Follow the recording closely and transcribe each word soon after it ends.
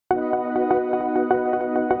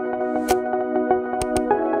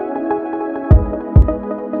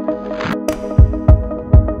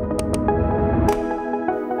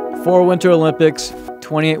4 Winter Olympics,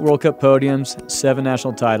 28 World Cup podiums, 7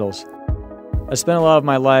 national titles. I spent a lot of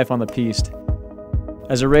my life on the piste.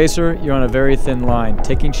 As a racer, you're on a very thin line,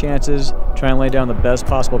 taking chances, trying to lay down the best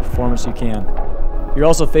possible performance you can. You're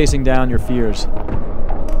also facing down your fears.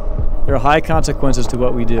 There are high consequences to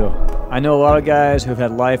what we do. I know a lot of guys who've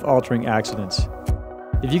had life-altering accidents.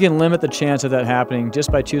 If you can limit the chance of that happening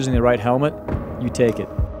just by choosing the right helmet, you take it.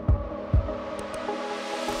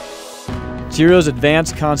 Giro's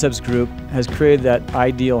Advanced Concepts Group has created that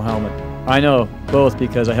ideal helmet. I know both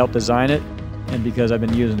because I helped design it and because I've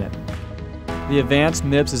been using it. The Avance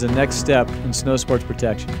MIPS is the next step in snow sports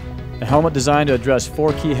protection. A helmet designed to address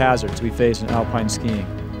 4 key hazards we face in alpine skiing: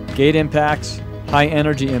 gate impacts, high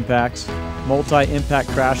energy impacts, multi-impact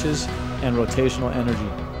crashes, and rotational energy.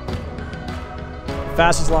 The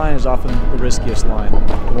fastest line is often the riskiest line,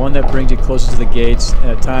 the one that brings you closest to the gates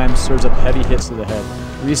and at times serves up heavy hits to the head.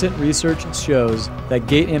 Recent research shows that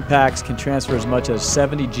gate impacts can transfer as much as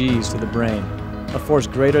 70 Gs to the brain, a force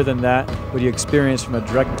greater than that what you experience from a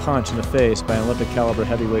direct punch in the face by an Olympic caliber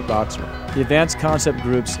heavyweight boxer. The Advanced Concept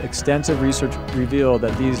Group's extensive research revealed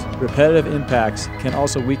that these repetitive impacts can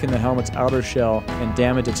also weaken the helmet's outer shell and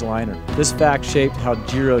damage its liner. This fact shaped how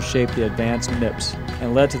Giro shaped the Advanced MIPS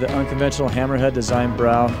and led to the unconventional hammerhead design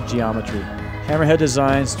brow geometry. Hammerhead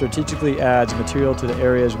design strategically adds material to the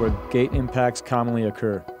areas where gate impacts commonly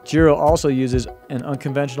occur. Giro also uses an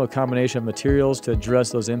unconventional combination of materials to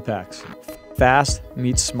address those impacts. Fast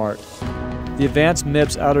meets smart. The Advanced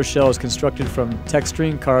MIPS outer shell is constructed from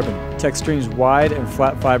TeXtreme carbon. TeXtreme's wide and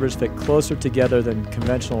flat fibers fit closer together than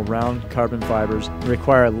conventional round carbon fibers and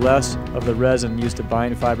require less of the resin used to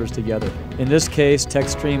bind fibers together. In this case,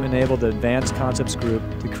 TeXtreme enabled the Advanced Concepts Group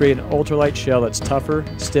to create an ultralight shell that's tougher,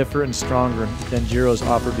 stiffer, and stronger than Giro's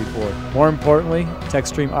offered before. More importantly,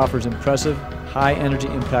 TeXtreme offers impressive, high-energy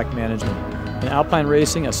impact management. In alpine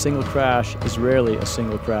racing, a single crash is rarely a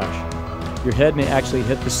single crash. Your head may actually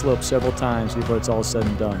hit the slope several times before it's all said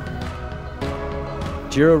and done.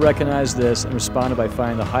 Giro recognized this and responded by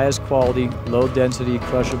finding the highest quality, low-density,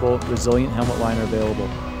 crushable, resilient helmet liner available.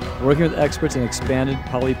 Working with experts in expanded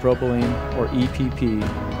polypropylene, or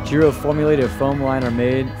EPP, Giro formulated a foam liner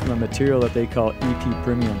made from a material that they call EP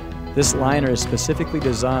Premium. This liner is specifically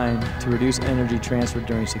designed to reduce energy transferred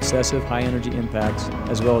during successive high-energy impacts,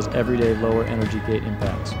 as well as everyday lower-energy gate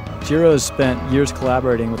impacts. Giro has spent years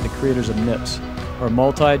collaborating with the creators of MIPS, or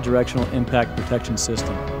Multi-Directional Impact Protection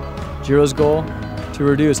System. Giro's goal? To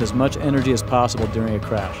reduce as much energy as possible during a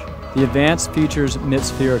crash. The Advance features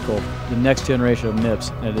MIPS Spherical, the next generation of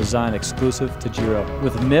MIPS, and a design exclusive to Giro.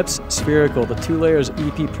 With MIPS Spherical, the 2 layers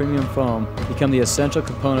EP Premium foam become the essential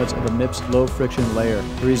components of the MIPS low-friction layer.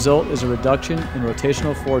 The result is a reduction in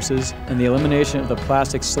rotational forces and the elimination of the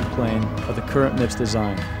plastic slip plane of the current MIPS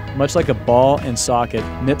design. Much like a ball and socket,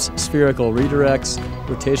 MIPS Spherical redirects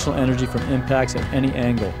rotational energy from impacts at any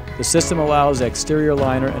angle. The system allows the exterior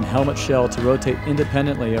liner and helmet shell to rotate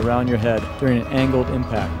independently around your head during an angled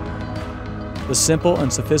impact. The simple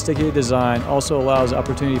and sophisticated design also allows the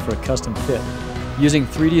opportunity for a custom fit. Using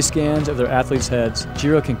 3D scans of their athletes' heads,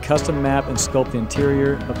 Giro can custom map and sculpt the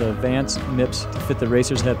interior of the Advanced MIPS to fit the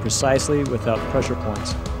racer's head precisely without pressure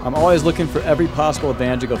points. I'm always looking for every possible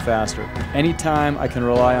advantage to go faster. Anytime I can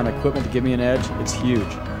rely on equipment to give me an edge, it's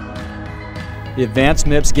huge. The Advanced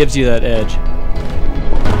MIPS gives you that edge.